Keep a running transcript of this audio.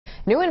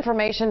New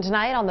information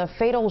tonight on the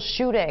fatal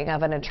shooting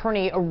of an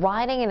attorney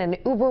riding in an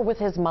Uber with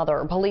his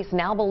mother. Police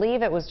now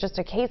believe it was just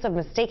a case of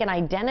mistaken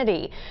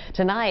identity.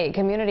 Tonight,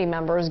 community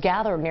members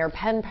gathered near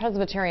Penn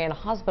Presbyterian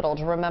Hospital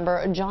to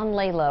remember John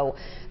Laylo.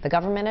 The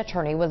government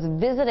attorney was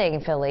visiting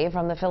Philly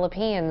from the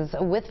Philippines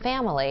with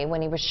family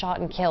when he was shot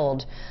and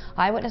killed.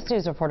 Eyewitness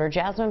News reporter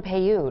Jasmine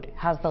Payoute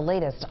has the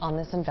latest on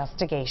this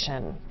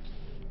investigation.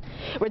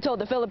 We're told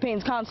the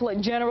Philippines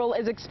Consulate General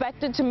is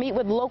expected to meet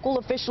with local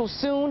officials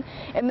soon.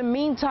 In the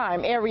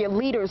meantime, area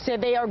leaders say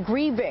they are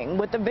grieving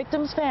with the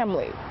victim's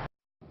family.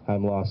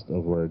 I'm lost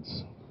of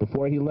words.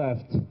 Before he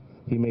left,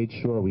 he made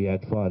sure we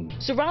had fun.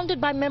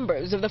 Surrounded by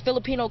members of the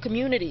Filipino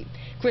community,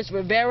 Chris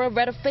Rivera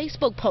read a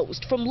Facebook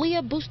post from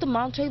Leah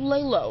Bustamante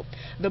Laylo,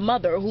 the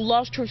mother who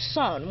lost her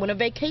son when a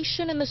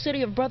vacation in the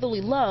city of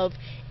brotherly love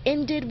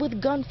ended with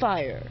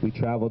gunfire. We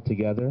traveled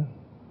together,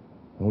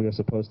 and we are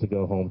supposed to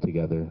go home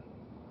together.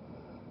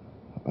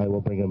 I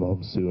will bring him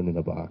home soon in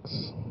a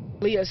box.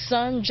 Leah's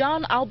son,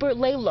 John Albert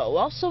Laylo,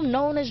 also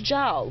known as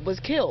Jal, was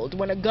killed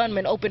when a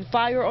gunman opened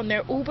fire on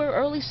their Uber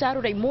early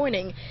Saturday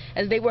morning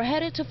as they were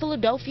headed to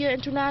Philadelphia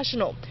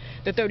International.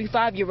 The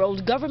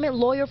 35-year-old government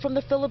lawyer from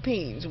the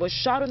Philippines was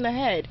shot in the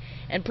head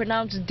and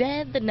pronounced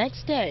dead the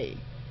next day.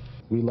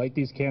 We light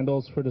these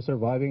candles for the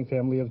surviving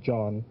family of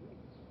John,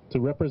 to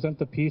represent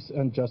the peace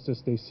and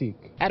justice they seek.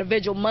 At a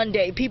vigil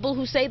Monday, people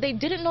who say they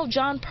didn't know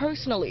John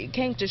personally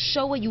came to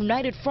show a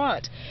united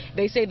front.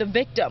 They say the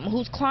victim,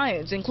 whose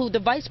clients include the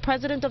Vice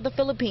President of the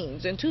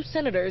Philippines and 2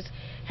 senators,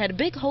 had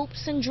big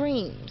hopes and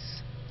dreams.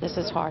 This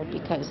is hard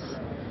because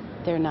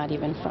they're not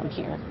even from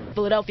here.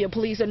 Philadelphia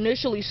police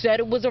initially said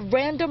it was a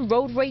random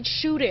road rage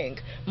shooting.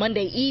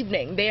 Monday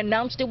evening, they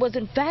announced it was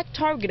in fact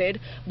targeted,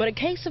 but a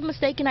case of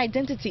mistaken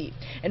identity.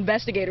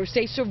 Investigators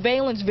say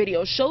surveillance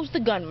video shows the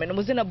gunman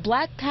was in a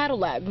black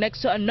Cadillac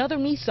next to another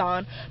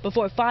Nissan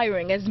before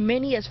firing as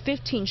many as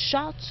 15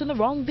 shots in the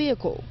wrong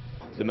vehicle.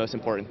 The most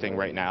important thing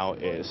right now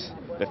is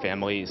the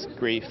family's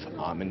grief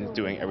and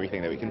doing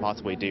everything that we can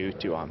possibly do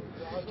to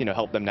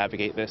help them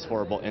navigate this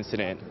horrible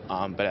incident.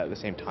 But at the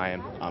same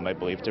time, I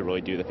believe to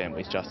really do the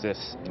family's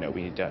justice,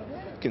 we need to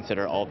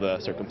consider all the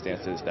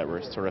circumstances that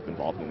were sort of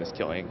involved in this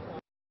killing.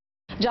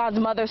 John's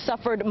mother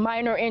suffered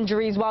minor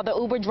injuries while the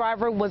Uber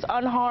driver was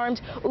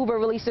unharmed. Uber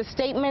released a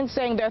statement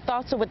saying their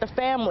thoughts are with the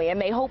family and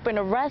they hope an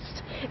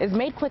arrest is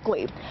made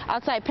quickly.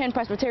 Outside Penn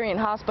Presbyterian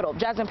Hospital,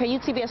 Jasmine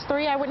Payoute, CBS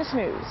 3 Eyewitness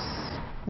News.